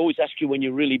 but they always ask you when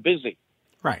you're really busy.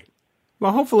 Right.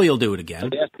 Well, hopefully you'll do it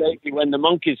again. When the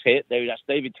Monkees hit, they would ask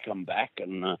David to come back,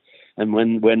 and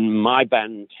when my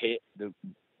band hit,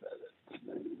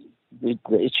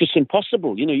 it's just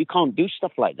impossible. You can't do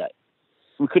stuff like that.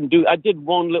 We couldn't do. I did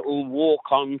one little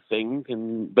walk-on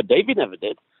thing, but David never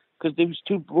did because there was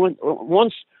too.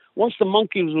 Once the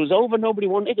Monkees was over, nobody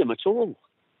wanted him at all.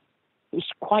 It was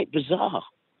quite bizarre.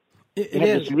 It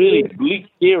is this really bleak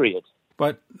period.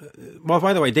 But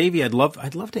by the way, Davey, I'd love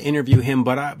to interview him,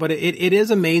 but it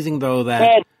is amazing though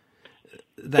that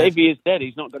Davey is dead.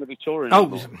 He's not going to be touring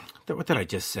anymore. What did I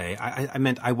just say? I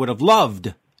meant I would have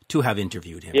loved to have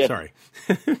interviewed him. Yeah. Sorry,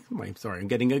 sorry. I'm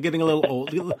getting a little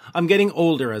old. I'm getting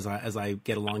older as I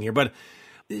get along here, but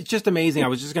it's just amazing. I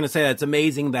was just going to say that it's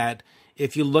amazing that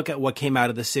if you look at what came out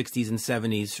of the 60s and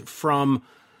 70s from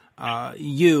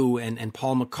you and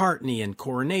Paul McCartney and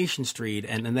Coronation Street,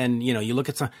 and then you look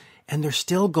at some. And they're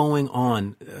still going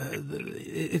on.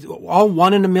 It's all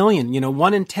 1 in a million,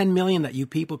 1 in 10 million that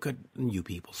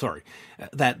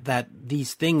that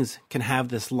these things can have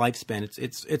this lifespan.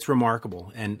 It's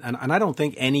remarkable, and I don't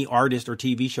think any artist or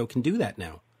TV show can do that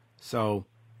now. So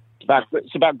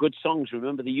it's about good songs.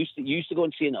 Remember, you used to go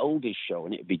and see an oldies show,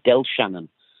 and it'd be Del Shannon,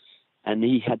 and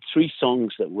he had 3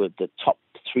 songs that were the top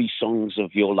 3 songs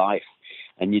of your life,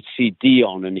 and you'd see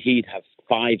Dion, and he'd have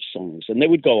 5 songs, and they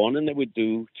would go on and they would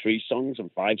do 3 songs and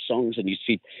 5 songs, and you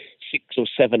see 6 or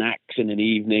 7 acts in an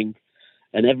evening.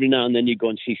 And every now and then you go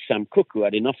and see Sam Cooke, who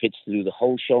had enough hits to do the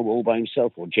whole show all by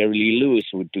himself, or Jerry Lee Lewis,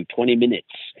 who would do 20 minutes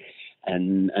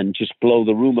and just blow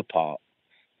the room apart.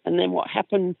 And then what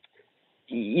happened,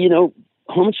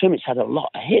 Home Termits had a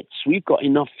lot of hits. We've got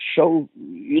enough show.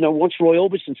 Once Roy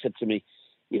Orbison said to me,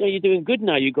 you're doing good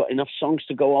now. You've got enough songs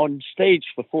to go on stage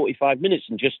for 45 minutes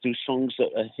and just do songs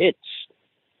that are hits.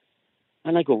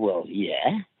 And I go, well,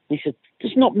 yeah. He said,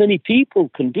 there's not many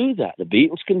people can do that. The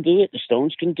Beatles can do it. The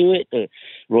Stones can do it.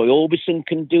 Roy Orbison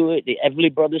can do it. The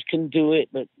Everly Brothers can do it.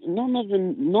 But none of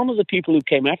the people who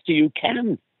came after you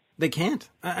can. They can't.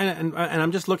 And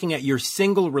I'm just looking at your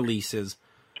single releases.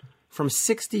 From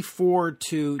 64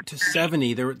 to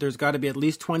 70, there's got to be at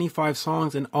least 25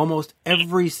 songs, and almost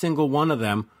every single one of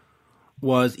them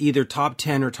was either top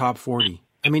 10 or top 40.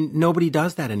 I mean, nobody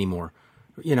does that anymore.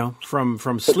 You know, from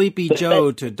Sleepy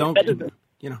Joe to Don't,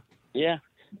 you know. Yeah.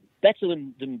 Better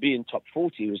than being top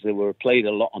 40 was they were played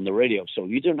a lot on the radio. So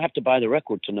you don't have to buy the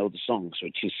record to know the songs,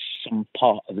 which is some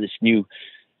part of this new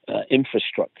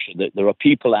infrastructure. That there are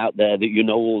people out there that you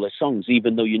know all their songs,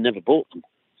 even though you never bought them.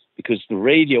 Because the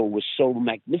radio was so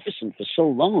magnificent for so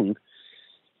long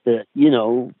that, you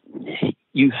know,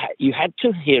 you had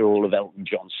to hear all of Elton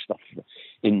John's stuff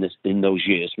in those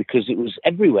years because it was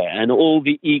everywhere, and all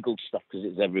the Eagles stuff because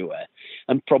it's everywhere.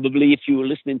 And probably if you were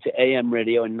listening to AM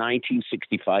radio in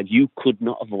 1965, you could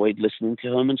not avoid listening to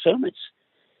Herman's Hermits.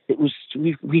 It was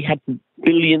we had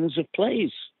billions of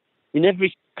plays in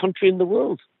every country in the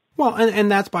world. Well, and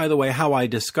that's, by the way, how I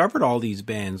discovered all these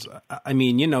bands. I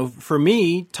mean, you know, for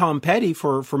me, Tom Petty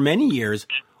for many years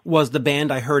was the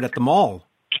band I heard at the mall.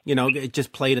 You know, it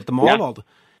just played at the mall all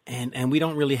and we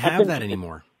don't really have that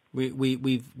anymore. We've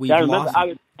lost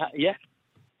it. Yeah.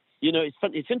 You know,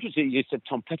 it's interesting you said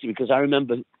Tom Petty because I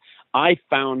remember I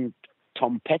found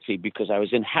Tom Petty because I was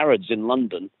in Harrods in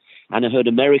London and I heard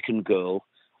American Girl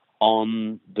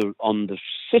on the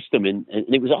system and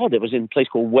it was odd. It was in a place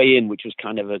called Way In, which was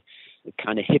kind of a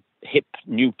hip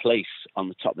new place on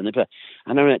the top. And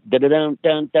I went da da dun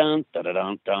dun dun da da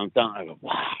dun dun dun. I go,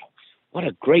 wow, what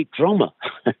a great drummer!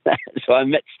 So I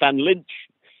met Stan Lynch,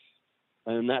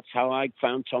 and that's how I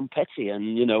found Tom Petty.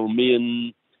 And you know,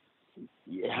 me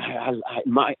and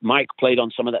Mike played on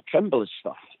some of that Tremblers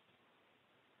stuff.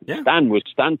 Yeah,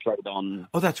 Stan played on.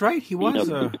 Oh, that's right. He was.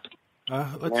 You know,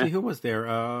 let's see who was there. We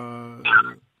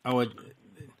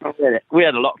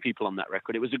had a lot of people on that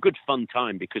record. It was a good fun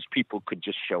time because people could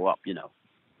just show up. You know,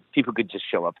 people could just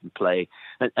show up and play,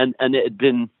 and it had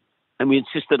been. And we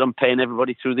insisted on paying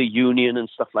everybody through the union and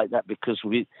stuff like that because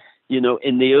we, you know,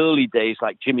 in the early days,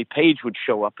 like Jimmy Page would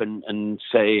show up and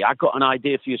say, I got an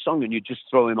idea for your song, and you just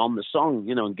throw him on the song,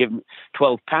 you know, and give him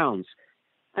 £12.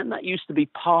 And that used to be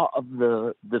part of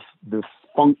the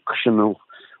functional,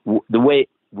 the way it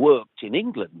worked in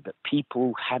England, that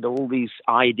people had all these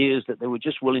ideas that they were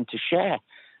just willing to share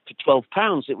for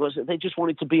 £12. It was, they just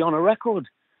wanted to be on a record.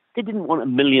 They didn't want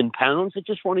 £1 million. They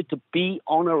just wanted to be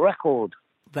on a record.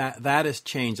 That has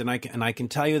changed, and I can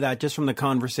tell you that just from the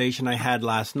conversation I had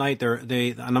last night.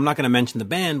 And I'm not going to mention the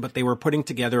band, but they were putting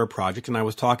together a project, and I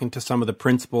was talking to some of the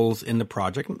principals in the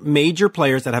project, major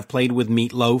players that have played with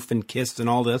Meat Loaf and Kiss and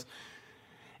all this,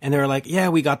 and they were like, "Yeah,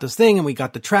 we got this thing, and we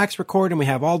got the tracks recorded, and we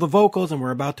have all the vocals, and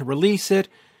we're about to release it."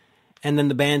 And then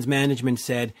the band's management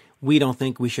said, "We don't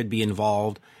think we should be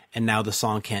involved," and now the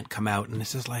song can't come out, and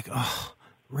it's just like, oh,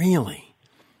 really?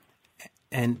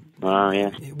 And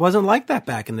it wasn't like that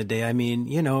back in the day. I mean,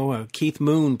 you know, Keith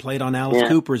Moon played on Alice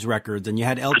Cooper's records, and you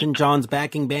had Elton John's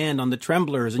backing band on the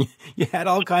Tremblers, and you had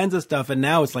all kinds of stuff. And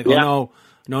now it's like, oh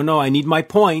no, I need my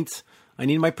points, I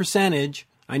need my percentage,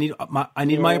 I need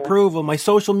my approval. My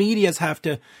social medias have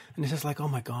to, and it's just like, oh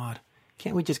my God,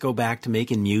 can't we just go back to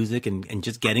making music and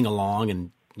just getting along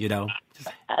and you know?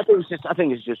 I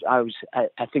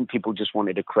think people just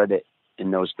wanted a credit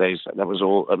in those days. That was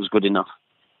all. That was good enough.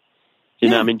 You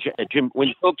know, I mean, when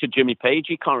you spoke to Jimmy Page,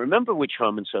 he can't remember which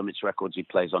Herman's Hermits records he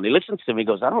plays on. He listens to them, he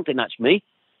goes, I don't think that's me.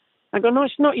 I go, no,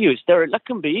 it's not you, it's Derek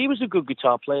Leckenby. He was a good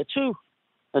guitar player too.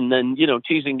 And then, you know,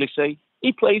 teasingly say,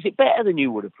 he plays it better than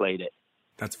you would have played it.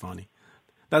 That's funny.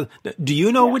 Do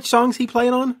you know which songs he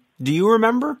played on? Do you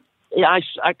remember? Yeah,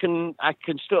 I can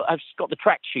still, I've got the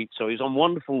track sheet. So he's on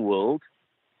Wonderful World,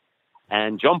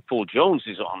 and John Paul Jones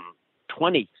is on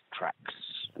 20 tracks.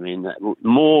 I mean,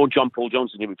 more John Paul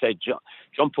Jones than he played.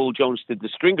 John Paul Jones did the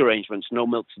string arrangements. No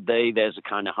Milk Today, There's a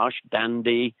Kind of Hush,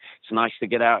 Dandy, It's Nice to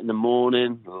Get Out in the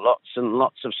Morning. Lots and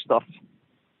lots of stuff.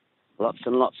 Lots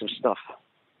and lots of stuff.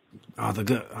 Oh, the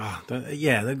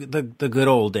good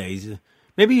old days.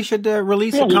 Maybe you should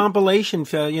release a compilation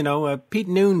for, you know, Pete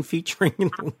Noone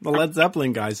featuring the Led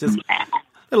Zeppelin guys. Just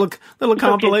little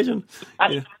compilation.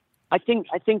 I think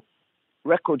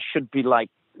records should be like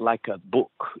a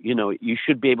book. You know, you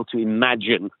should be able to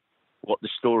imagine what the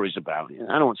story's about.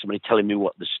 I don't want somebody telling me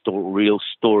what the real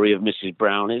story of Mrs.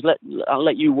 Brown is. I'll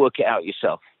let you work it out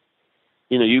yourself.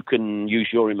 You know, you can use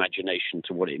your imagination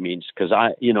to what it means. Because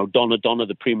Donna,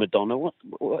 the prima donna. What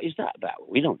is that about?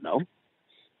 We don't know.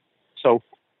 So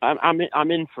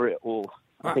I'm in for it all.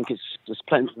 I think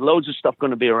there's loads of stuff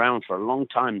going to be around for a long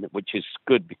time, which is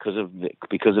good because of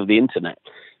the internet.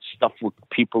 Stuff with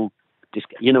people,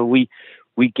 you know, we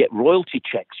get royalty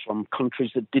checks from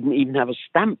countries that didn't even have a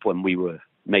stamp when we were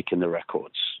making the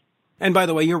records. And by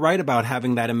the way, you're right about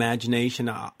having that imagination.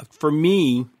 For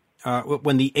me,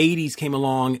 when the 80s came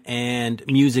along and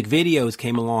music videos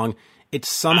came along, it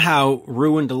somehow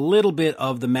ruined a little bit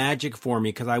of the magic for me,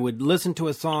 because I would listen to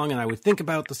a song and I would think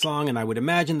about the song and I would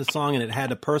imagine the song and it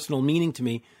had a personal meaning to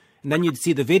me. And then you'd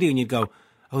see the video and you'd go,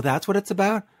 oh, that's what it's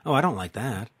about? Oh, I don't like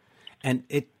that. And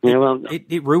it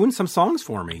ruined some songs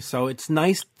for me. So it's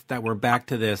nice that we're back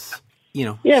to this, you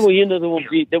know. Yeah, well, you know,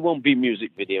 there won't be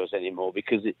music videos anymore,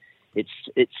 because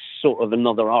it's sort of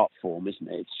another art form, isn't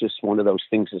it? It's just one of those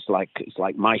things. It's like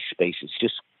MySpace. It's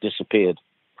just disappeared.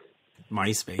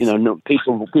 MySpace. You know, no,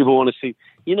 people want to see.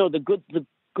 You know, the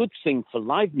good thing for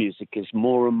live music is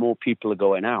more and more people are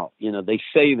going out. You know, they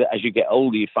say that as you get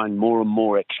older, you find more and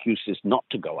more excuses not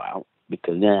to go out,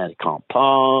 because they can't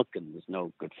park and there's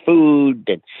no good food,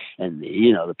 and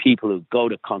you know, the people who go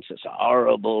to concerts are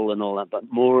horrible and all that. But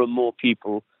more and more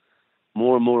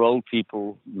old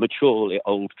people, maturely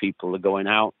old people, are going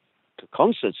out to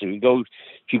concerts. If you go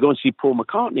and see Paul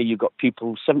McCartney, you've got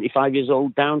people 75 years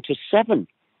old down to 7.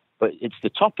 But it's the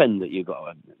top end that you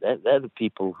go. They're the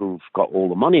people who've got all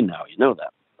the money now. You know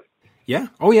that. Yeah.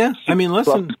 Oh, yeah. I mean,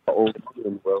 listen. All the money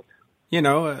in the world. You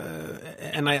know,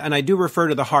 and I do refer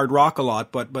to the hard rock a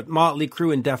lot, but Motley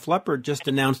Crue and Def Leppard just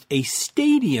announced a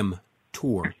stadium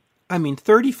tour. I mean,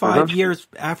 35 years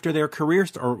after their career,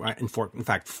 or in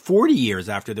fact, 40 years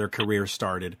after their career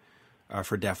started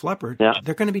for Def Leppard,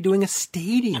 they're going to be doing a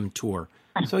stadium tour.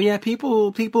 So yeah,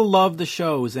 people love the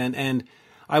shows, and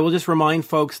I will just remind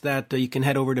folks that you can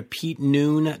head over to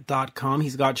PeteNoone.com.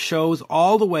 He's got shows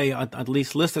all the way, at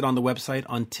least listed on the website,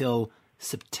 until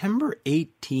September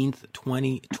 18th,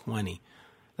 2020.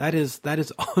 That is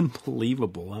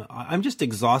unbelievable. I'm just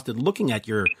exhausted looking at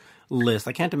your list.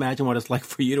 I can't imagine what it's like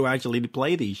for you to actually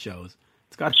play these shows.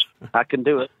 I can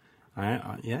do it.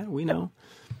 Yeah, we know.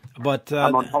 But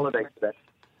I'm on holiday today.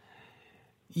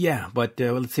 Yeah, but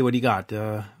let's see what you got.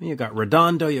 You got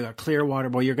Redondo, you got Clearwater.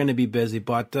 Boy, you're going to be busy.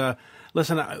 But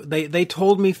listen, they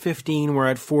told me 15. We're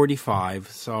at 45.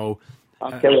 So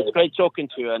okay, well, it's great talking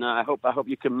to you, and I hope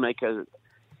you can make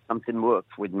something work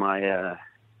with my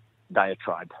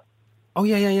diatribe. Oh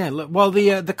yeah. Well,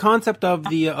 the concept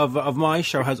of my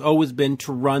show has always been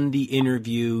to run the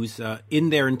interviews in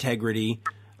their integrity.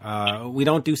 We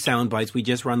don't do sound bites. We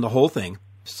just run the whole thing.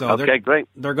 So great.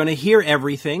 They're going to hear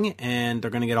everything, and they're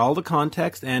going to get all the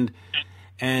context. And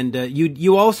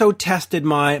you also tested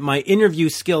my interview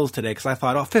skills today, because I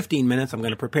thought, 15 minutes. I'm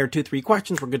going to prepare 2-3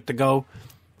 questions. We're good to go.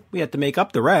 We had to make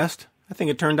up the rest. I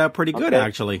think it turned out pretty good,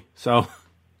 actually. So,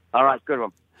 all right, good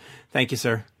one. Thank you,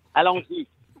 sir. Allons-y.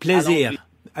 Plaisir.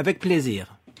 Avec plaisir.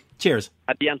 Cheers.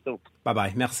 À bientôt.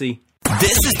 Bye-bye. Merci.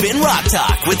 This has been Rock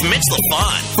Talk with Mitch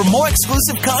LaFon. For more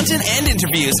exclusive content and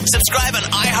interviews, subscribe on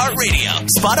iHeartRadio,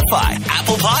 Spotify,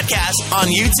 Apple Podcasts, on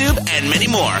YouTube, and many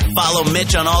more. Follow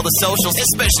Mitch on all the socials,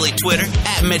 especially Twitter,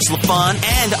 @Mitch LaFon,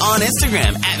 and on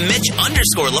Instagram,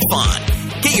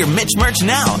 @Mitch_LaFon. Get your Mitch merch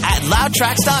now at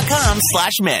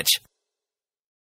loudtracks.com/Mitch.